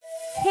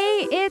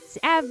it's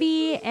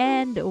Abby,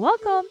 and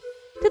welcome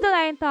to the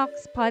Line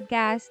Talks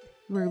podcast,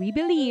 where we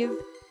believe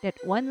that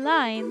one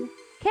line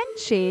can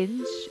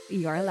change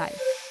your life.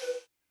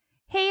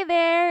 Hey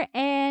there,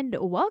 and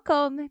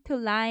welcome to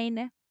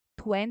line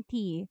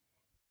 2020.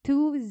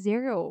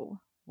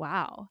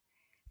 Wow.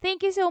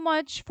 Thank you so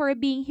much for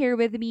being here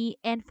with me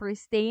and for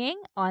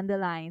staying on the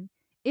line.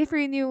 If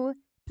you're new,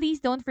 please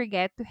don't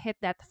forget to hit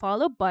that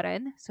follow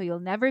button so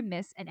you'll never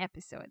miss an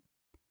episode.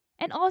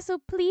 And also,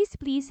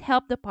 please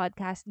help the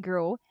podcast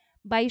grow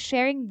by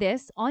sharing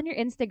this on your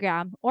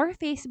Instagram or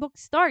Facebook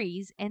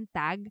stories and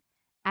tag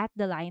at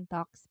the Line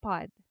Talks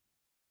Pod.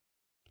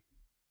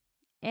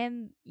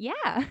 And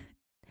yeah,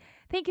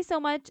 thank you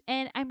so much.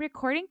 And I'm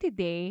recording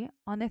today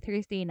on a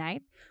Thursday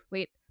night.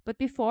 Wait, but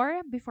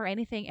before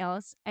anything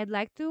else, I'd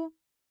like to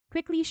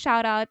quickly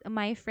shout out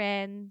my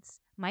friends,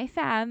 my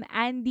fam,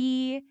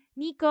 Andy,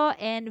 Nico,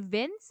 and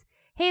Vince.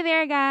 Hey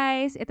there,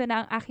 guys! Ito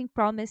na ang aking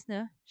promise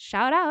na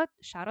shout out.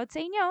 Shout out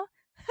sa inyo.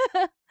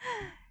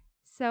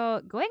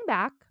 So, going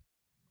back,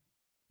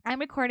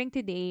 I'm recording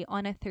today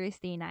on a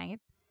Thursday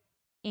night,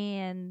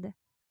 and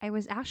I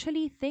was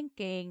actually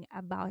thinking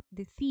about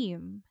the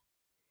theme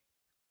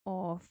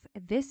of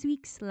this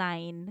week's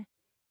line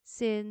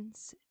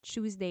since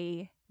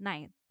Tuesday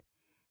night.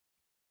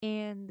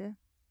 And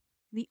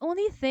the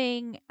only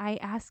thing I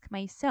ask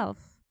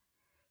myself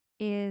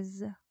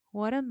is,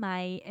 what am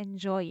I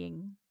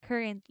enjoying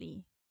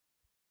currently?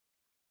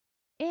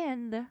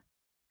 And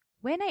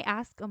when I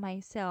ask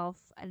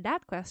myself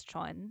that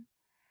question,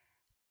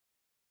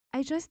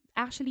 I just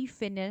actually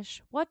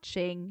finished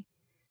watching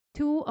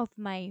two of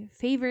my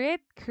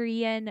favorite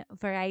Korean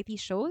variety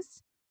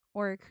shows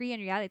or Korean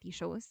reality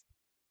shows.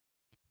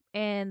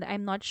 And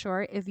I'm not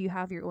sure if you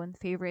have your own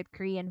favorite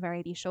Korean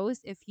variety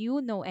shows, if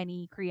you know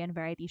any Korean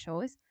variety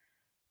shows.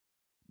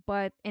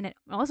 I'm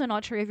also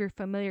not sure if you're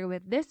familiar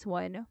with this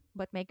one,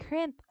 but my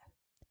current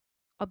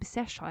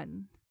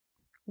obsession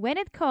when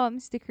it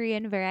comes to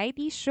Korean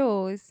variety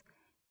shows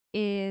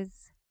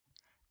is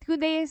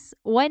Today's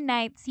One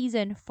Night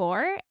Season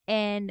 4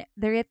 and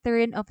The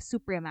Return of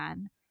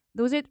Superman.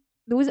 Those are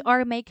those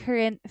are my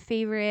current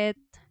favorite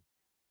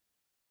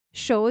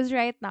shows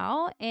right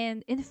now.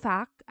 And in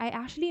fact, I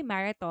actually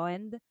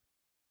marathoned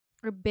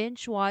or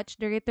binge watched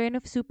The Return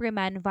of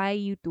Superman via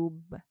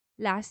YouTube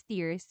last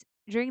year's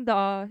during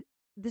the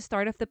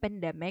start of the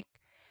pandemic.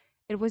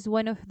 It was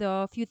one of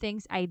the few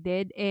things I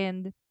did,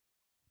 and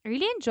I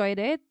really enjoyed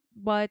it.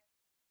 But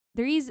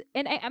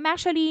I'm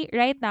actually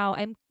right now,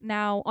 I'm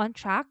now on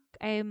track.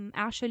 I'm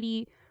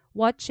actually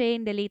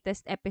watching the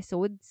latest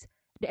episode,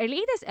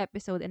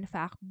 in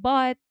fact.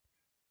 But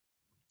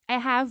I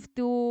have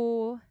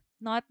to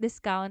not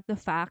discount the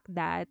fact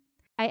that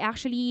I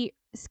actually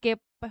skip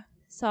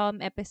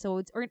some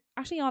episodes, or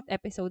actually not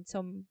episodes,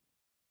 some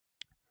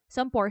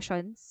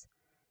portions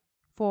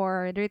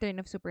for The Return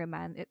of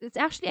Superman. It's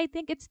actually, I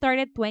think it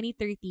started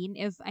 2013,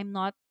 if I'm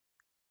not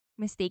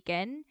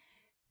mistaken.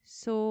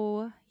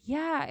 So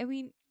yeah, I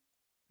mean,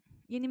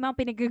 yun yung mga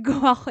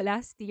pinagagawa ko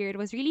last year. It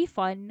was really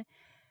fun.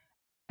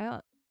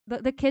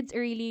 The kids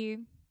are really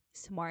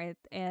smart,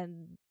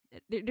 and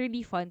they're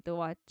really fun to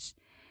watch.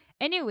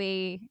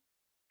 Anyway,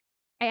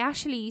 I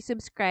actually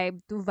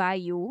subscribed to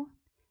Vayu.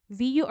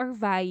 VU or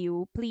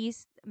Vayu,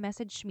 please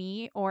message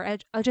me, or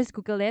I'll just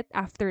Google it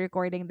after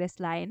recording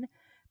this line.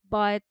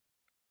 But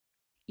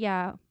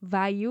yeah,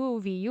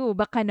 Vayu, VU,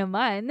 baka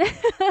naman.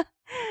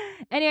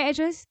 Anyway,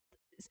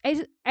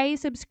 I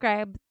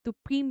subscribed to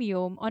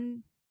premium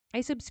on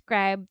I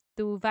subscribed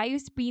to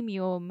Vayu's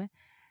premium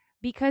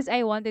because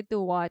I wanted to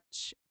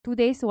watch 2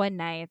 days, 1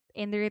 night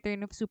and The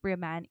Return of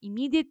Superman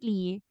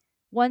immediately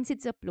once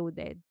it's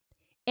uploaded.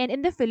 And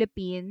in the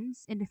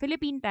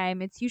Philippine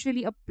time, it's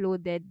usually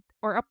uploaded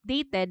or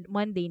updated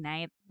Monday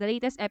night. The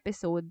latest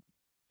episode,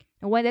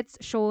 the one that's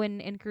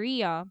shown in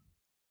Korea,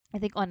 I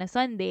think on a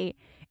Sunday,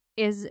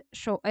 is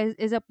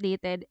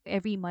updated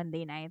every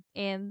Monday night.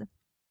 And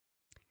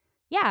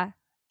yeah,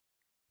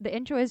 the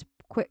intro is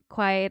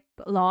quite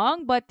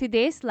long, but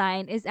today's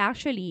line is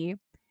actually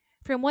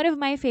from one of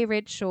my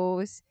favorite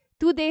shows,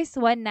 2 days,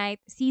 1 night,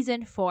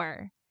 season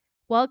 4.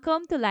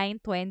 Welcome to line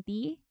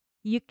 20.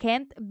 You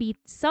can't beat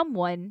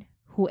someone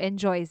who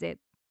enjoys it.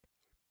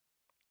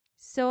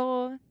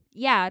 So,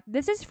 yeah,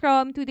 this is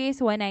from 2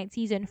 days, 1 night,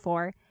 season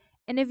 4.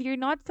 And if you're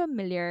not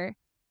familiar,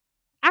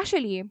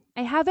 actually,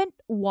 I haven't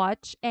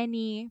watched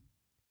any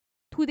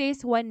 2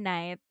 days, 1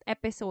 night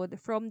episode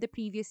from the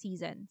previous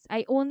seasons.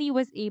 I only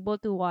was able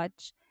to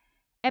watch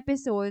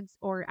episodes,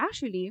 or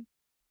actually,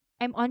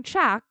 I'm on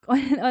track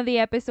on the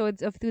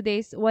episodes of 2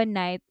 days, 1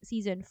 night,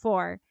 season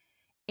 4.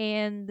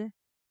 And,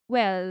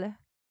 well,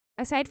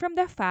 aside from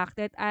the fact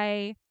that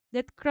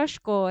crush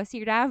ko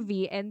si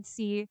Ravi and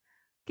si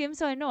Kim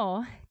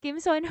Sono, Kim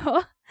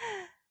Sono,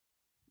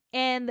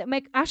 and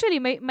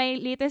my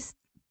latest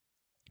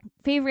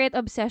favorite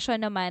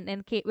obsession naman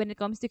when it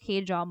comes to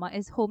K-drama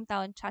is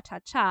Hometown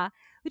Cha-Cha-Cha,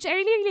 which I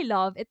really, really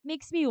love. It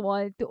makes me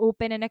want to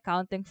open an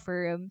accounting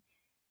firm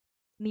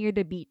near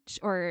the beach,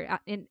 or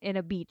in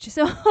a beach.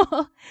 So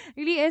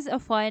really is a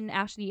fun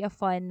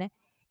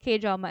K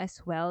drama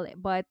as well.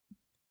 But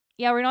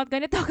yeah, we're not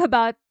gonna talk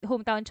about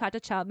Hometown Cha Cha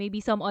Cha. Maybe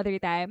some other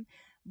time.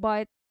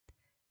 But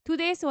 2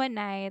 days one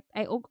night,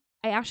 I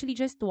actually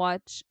just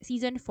watched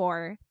season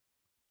 4,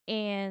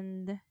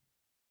 and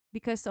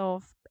because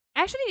of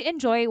I actually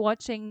enjoy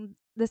watching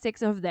the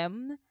six of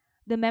them,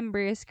 the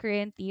members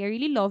currently. I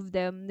really love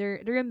them.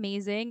 They're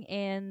amazing,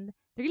 and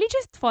they're really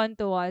just fun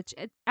to watch.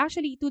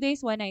 Actually, 2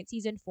 days one night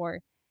season 4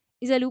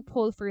 is a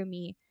loophole for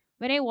me.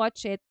 When I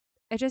watch it,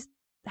 I just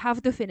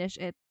have to finish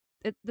it.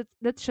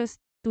 That's just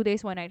 2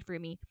 days one night for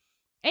me.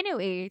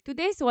 Anyway, 2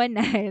 days one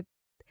night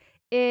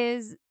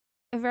is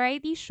a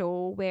variety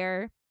show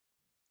where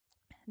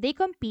they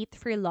compete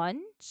for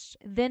lunch,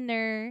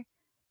 dinner,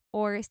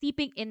 or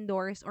sleeping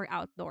indoors or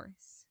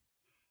outdoors.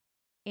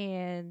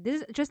 And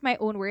this is just my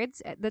own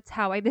words. That's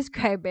how I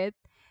describe it.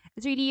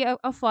 It's really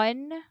a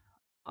fun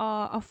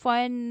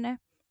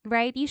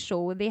variety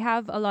show. They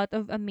have a lot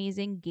of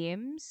amazing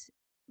games,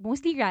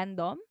 mostly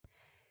random.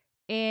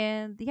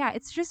 And yeah,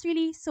 it's just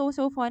really so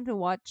fun to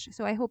watch.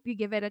 So I hope you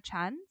give it a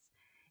chance.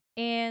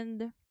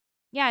 And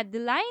yeah, the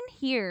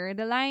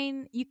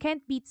line "you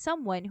can't beat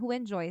someone who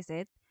enjoys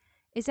it"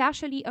 is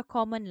actually a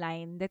common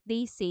line that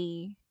they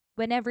say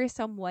whenever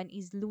someone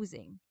is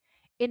losing.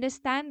 In the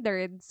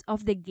standards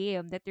of the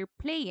game that they're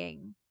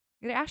playing,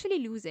 they're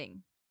actually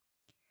losing.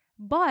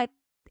 But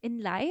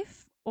in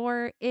life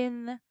or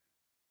in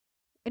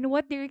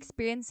what they're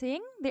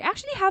experiencing, they're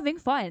actually having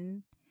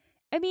fun.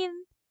 I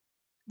mean,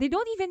 they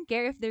don't even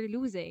care if they're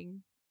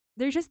losing.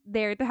 They're just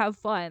there to have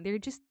fun. They're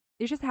just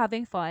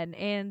having fun.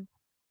 And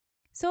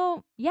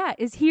so, yeah,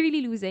 is he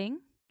really losing?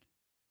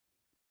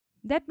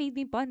 That made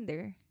me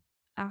ponder,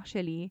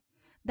 actually.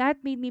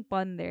 That made me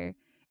ponder.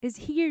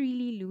 Is he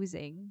really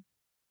losing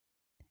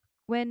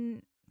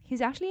when he's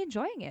actually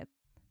enjoying it?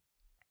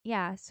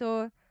 Yeah,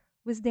 so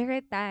was there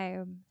a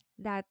time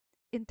that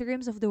in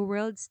terms of the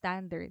world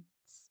standards,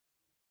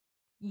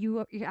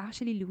 you're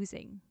actually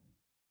losing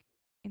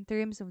in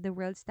terms of the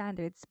world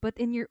standards, but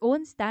in your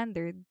own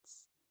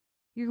standards,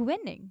 you're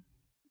winning.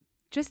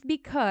 Just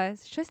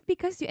because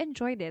you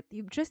enjoyed it.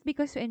 Just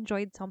because you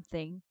enjoyed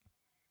something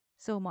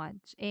so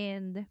much.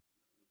 And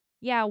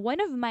yeah, one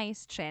of my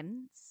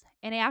strengths,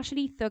 and I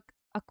actually took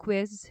a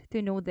quiz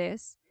to know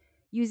this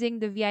using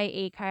the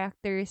VIA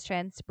character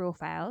strengths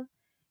profile.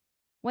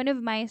 One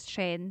of my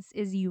strengths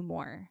is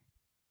humor.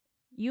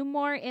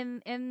 Humor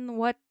in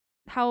what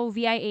how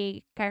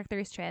VIA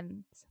character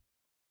strengths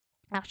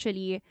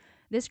actually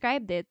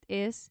described it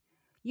is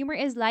humor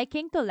is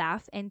liking to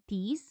laugh and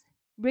tease,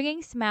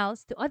 bringing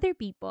smiles to other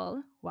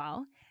people.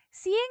 Wow.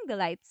 Seeing the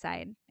light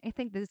side. I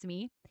think this is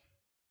me.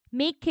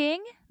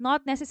 Making,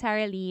 not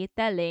necessarily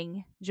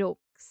telling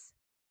jokes.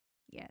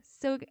 Yes.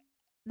 So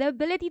the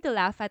ability to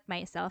laugh at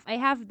myself. I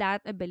have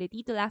that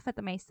ability to laugh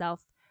at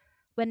myself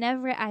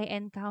whenever I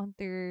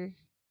encounter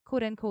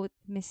quote unquote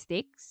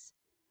mistakes,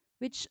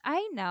 which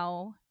I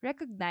now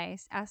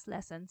recognize as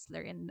lessons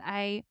learned.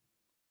 I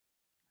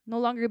no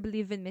longer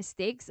believe in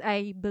mistakes.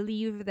 I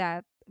believe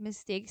that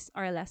mistakes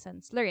are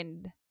lessons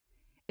learned.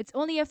 It's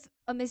only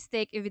a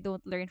mistake if you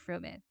don't learn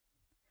from it.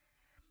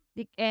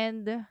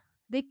 And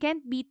they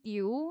can't beat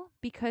you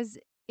because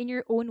in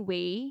your own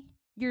way,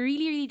 you're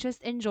really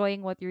just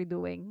enjoying what you're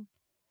doing.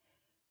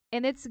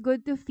 And it's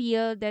good to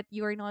feel that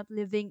you're not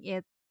living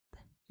it.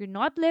 You're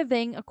not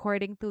living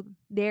according to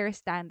their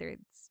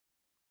standards.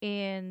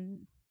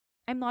 And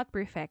I'm not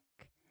perfect.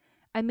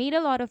 I made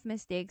a lot of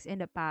mistakes in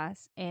the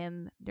past,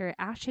 and there are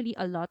actually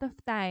a lot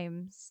of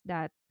times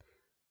that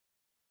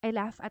I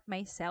laugh at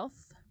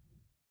myself.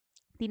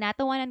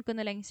 Tinatawanan ko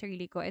na lang yung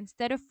sarili ko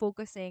instead of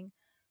focusing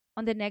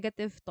on the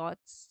negative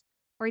thoughts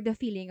or the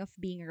feeling of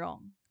being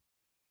wrong.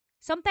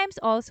 Sometimes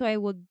also I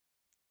would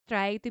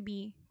try to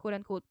be quote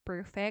unquote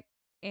perfect,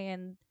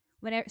 and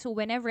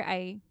whenever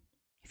I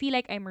feel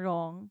like I'm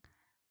wrong,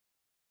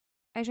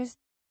 I just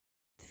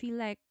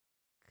feel like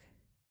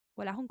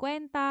wala akong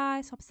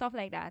kwenta, stuff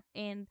like that.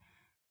 And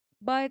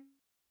but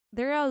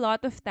there are a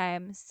lot of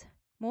times,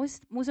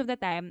 most of the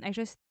time, I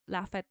just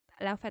laugh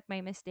at my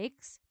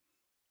mistakes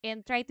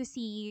and try to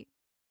see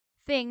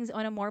things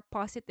on a more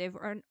positive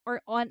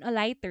or on a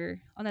lighter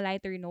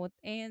note,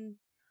 and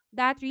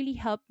that really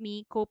helped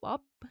me cope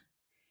up.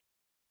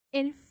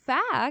 In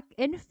fact,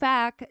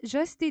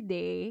 just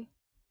today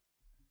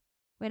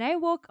when I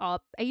woke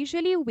up, I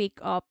usually wake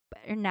up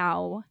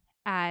now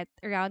at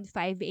around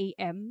 5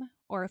 a.m.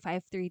 or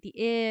 5:30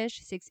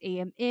 ish, 6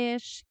 a.m.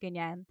 ish,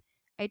 ganyan.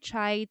 I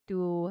try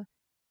to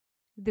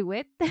do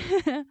it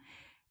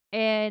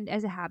and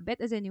as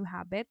a new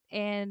habit.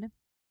 And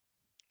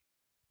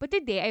but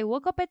today I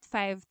woke up at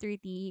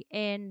 5:30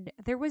 and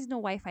there was no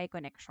Wi-Fi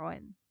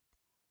connection.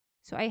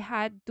 So I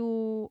had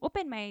to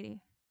open my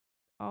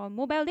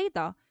mobile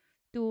data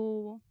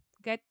to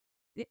get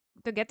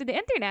to get to the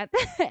internet.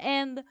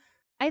 And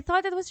I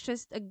thought it was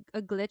just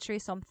a glitch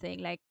or something,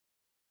 like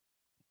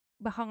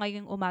baka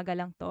ngayong umaga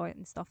lang to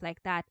and stuff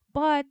like that.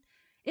 But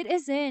it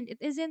isn't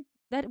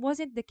that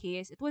wasn't the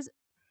case. It was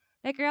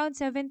like around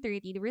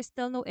 7:30 there was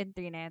still no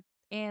internet,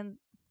 and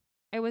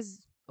I was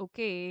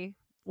okay,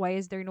 why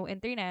is there no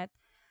internet?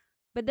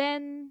 But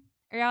then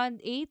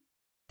around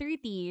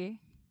 8:30,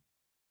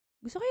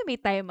 gusto ko yung may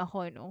time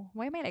ako, no?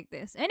 Why am I like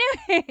this?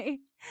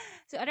 Anyway,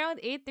 so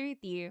around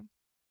 8:30,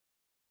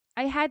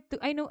 I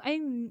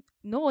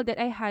know that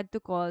I had to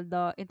call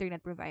the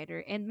internet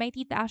provider, and my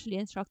tita actually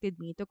instructed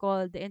me to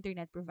call the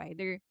internet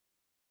provider.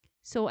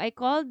 So I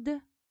called,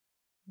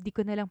 di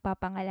ko na lang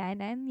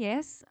papangalanan.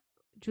 Yes,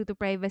 due to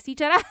privacy.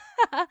 Tara!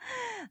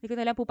 Di ko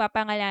na lang po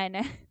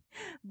papangalanan.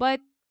 But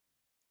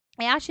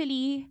I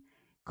actually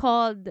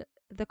called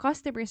the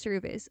customer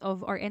service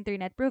of our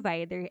internet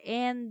provider,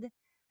 and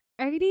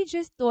I really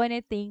just want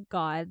to thank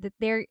God that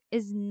there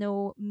is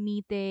no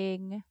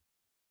meeting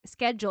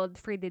scheduled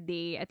for the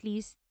day, at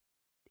least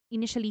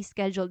initially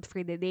scheduled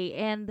for the day.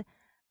 And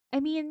I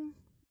mean,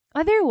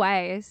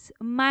 otherwise,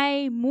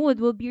 my mood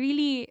will be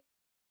really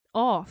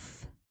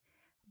off.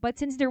 But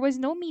since there was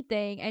no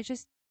meeting, I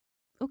just,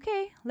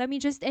 okay, let me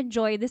just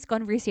enjoy this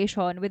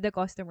conversation with the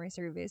customer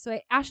service. So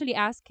I actually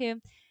asked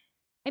him,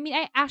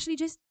 I actually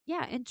just,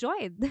 yeah,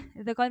 enjoyed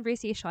the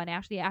conversation. I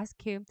actually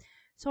asked him,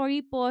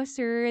 sorry po,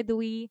 sir,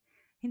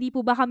 hindi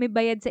po ba kami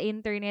bayad sa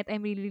internet?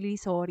 I'm really, really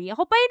sorry.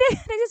 Ako pa hindi,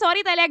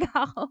 nagsasorry talaga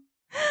ako.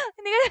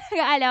 Hindi ko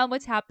talaga alam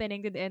what's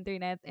happening to the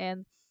internet.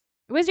 And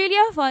it was really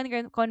a fun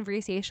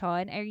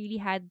conversation. I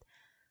really had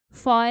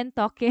fun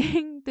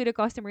talking to the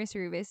customer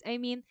service. I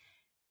mean,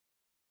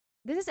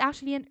 this is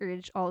actually an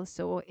urge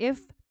also.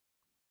 If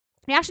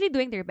they're actually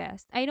doing their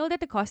best, I know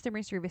that the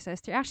customer services,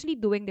 they're actually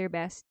doing their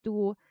best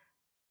to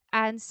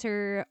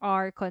answer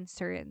our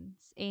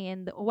concerns.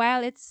 And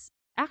while it's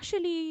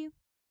actually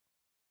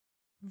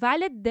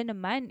valid din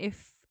naman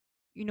if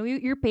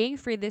you're paying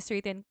for this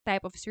certain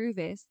type of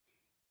service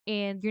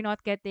and you're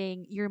not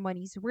getting your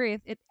money's worth,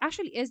 it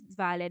actually is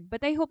valid.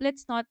 But I hope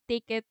let's not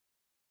take it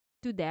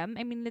to them.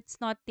 I mean, let's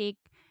not take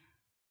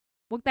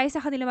wag tayo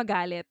sa kanila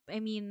magalit. I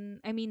mean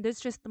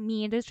that's just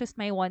me. That's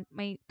just my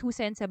 2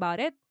 cents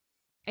about it.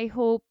 I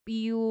hope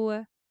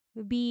you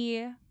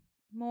be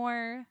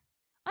more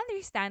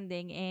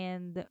understanding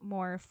and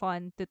more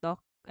fun to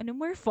talk. Ano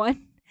more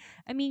fun?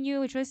 I mean,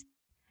 you just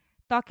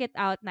talk it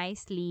out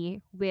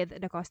nicely with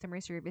the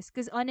customer service.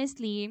 Because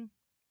honestly,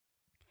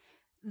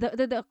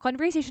 the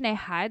conversation I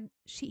had,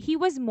 he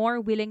was more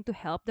willing to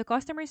help. The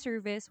customer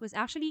service was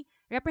actually,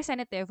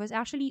 representative was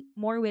actually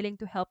more willing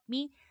to help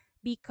me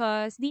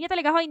because di niya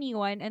talaga ako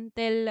iniwan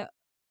until,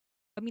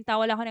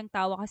 tawa lang ako ng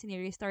tawa kasi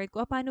ni-restart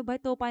ko. Paano ba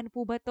to? Paano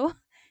po ba to?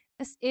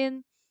 As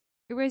in,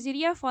 it was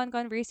really a fun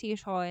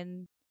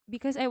conversation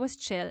because I was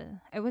chill.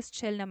 I was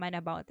chill naman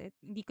about it.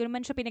 Hindi ko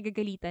naman siya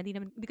pinagagalitan.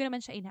 Hindi ko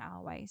naman siya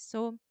inaaway.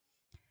 So,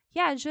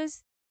 yeah,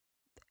 just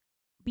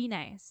be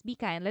nice. Be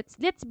kind.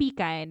 Let's be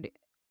kind.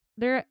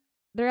 There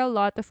there are a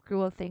lot of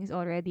cruel things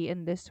already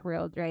in this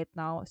world right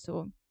now.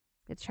 So,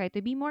 let's try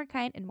to be more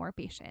kind and more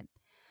patient.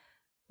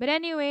 But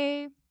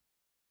anyway,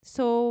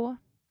 so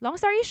long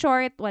story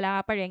short,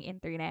 wala pa ring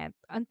internet.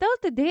 Until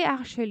today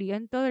actually,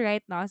 until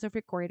right now as of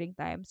recording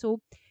time. So,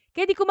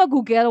 kaya di ko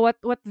mag-google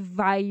what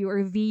value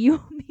or VU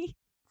means.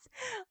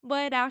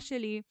 But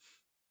actually,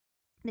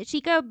 the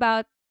chika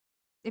about,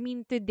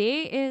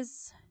 today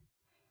is,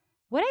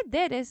 what I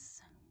did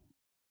is,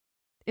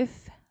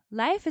 if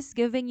life is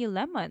giving you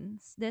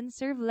lemons, then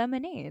serve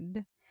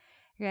lemonade,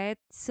 right?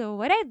 So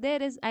what I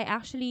did is I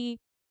actually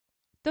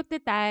took the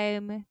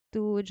time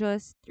to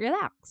just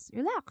relax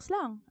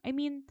lang.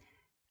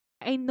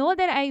 I know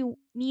that I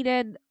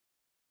needed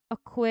a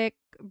quick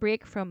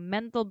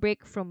mental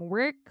break from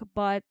work,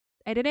 but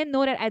I didn't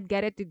know that I'd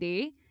get it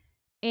today.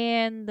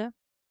 And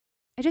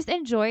I just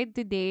enjoyed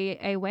today.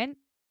 I went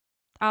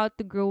out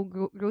to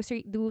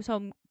grocery, do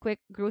some quick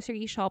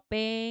grocery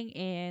shopping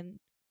and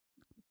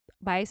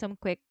buy some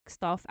quick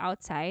stuff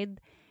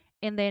outside.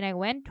 And then I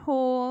went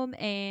home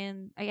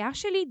and I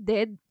actually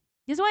did.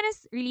 This one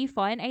is really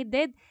fun. I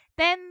did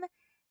 10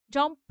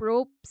 jump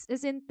ropes,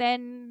 as in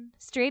 10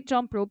 straight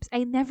jump ropes.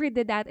 I never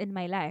did that in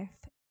my life.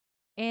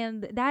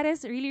 And that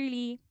is really,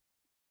 really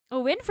a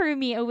win for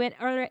me. A win,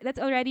 or that's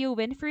already a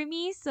win for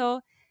me.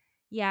 So,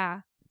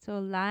 yeah. So,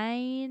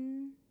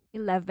 line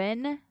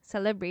 11,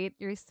 celebrate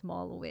your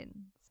small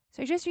wins.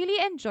 So, I just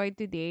really enjoyed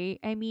today.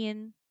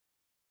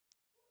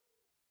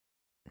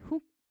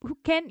 Who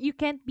you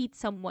can't beat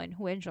someone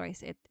who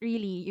enjoys it.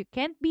 Really, you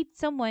can't beat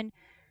someone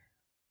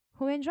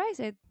who enjoys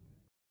it.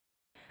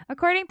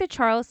 According to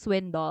Charles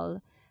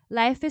Swindoll,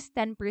 life is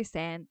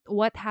 10%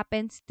 what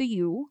happens to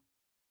you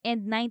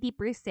and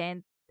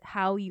 90%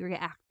 how you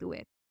react to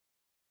it.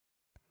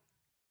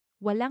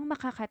 Walang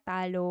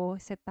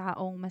makakatalo sa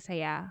taong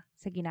masaya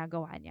sa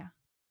ginagawa niya.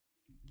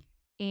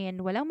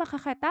 And walang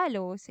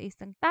makakatalo sa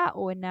isang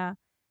tao na,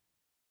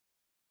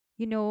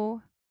 you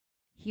know,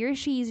 he or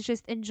she is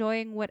just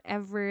enjoying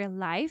whatever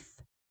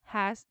life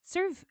has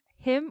served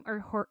him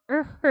or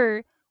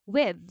her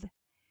with.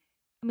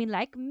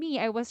 Like me,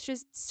 I was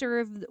just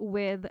served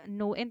with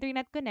no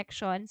internet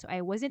connection, so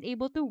I wasn't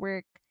able to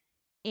work.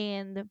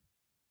 And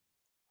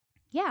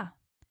yeah,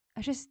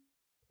 I just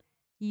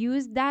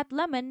used that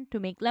lemon to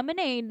make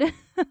lemonade.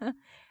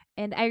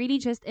 And I really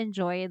just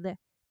enjoyed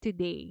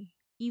today.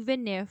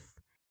 Even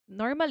if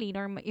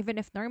even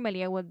if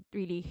normally I would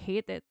really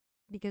hate it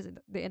because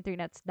the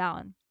internet's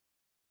down.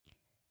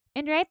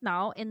 And right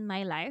now in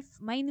my life,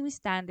 my new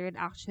standard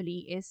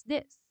actually is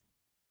this.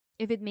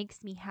 If it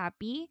makes me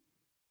happy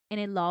and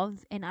I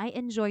love and I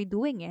enjoy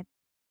doing it,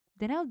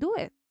 then I'll do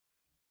it.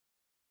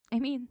 I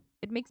mean,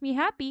 it makes me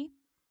happy.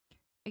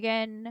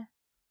 Again,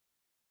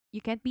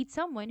 you can't beat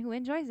someone who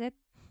enjoys it.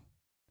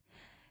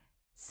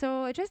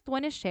 So I just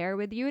want to share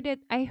with you that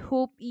I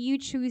hope you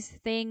choose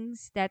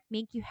things that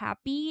make you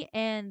happy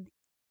and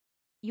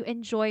you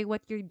enjoy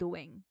what you're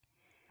doing.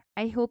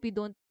 I hope you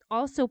don't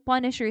also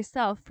punish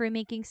yourself for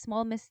making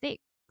small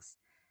mistakes.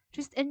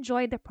 Just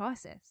enjoy the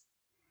process.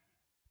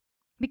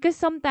 Because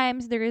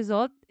sometimes the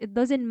result, it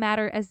doesn't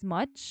matter as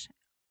much.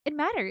 It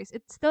matters.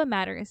 It still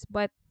matters,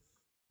 but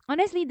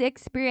honestly, the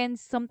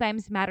experience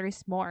sometimes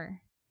matters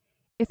more.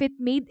 If it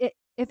made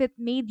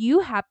you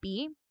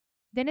happy,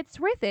 then it's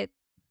worth it,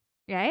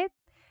 right?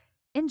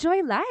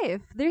 Enjoy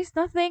life. There's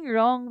nothing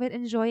wrong with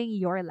enjoying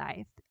your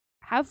life.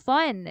 Have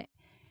fun.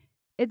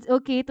 It's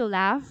okay to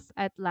laugh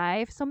at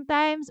life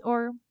sometimes,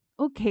 or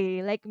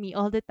okay, like me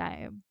all the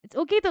time. It's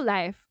okay to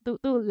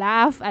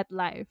laugh at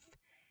life.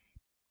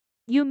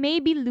 You may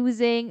be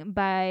losing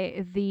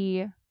by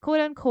the quote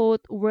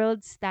unquote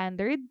world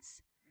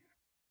standards,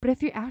 but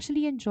if you're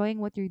actually enjoying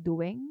what you're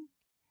doing,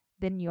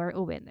 then you're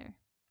a winner.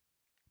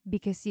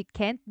 Because you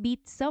can't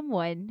beat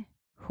someone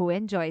who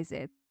enjoys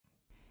it.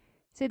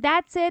 So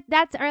that's it.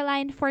 That's our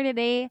line for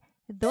today.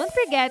 Don't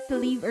forget to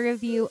leave a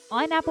review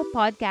on Apple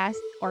Podcast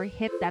or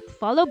hit that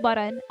follow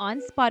button on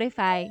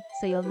Spotify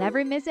so you'll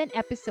never miss an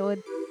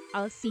episode.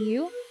 I'll see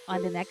you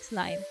on the next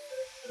line.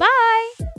 Bye!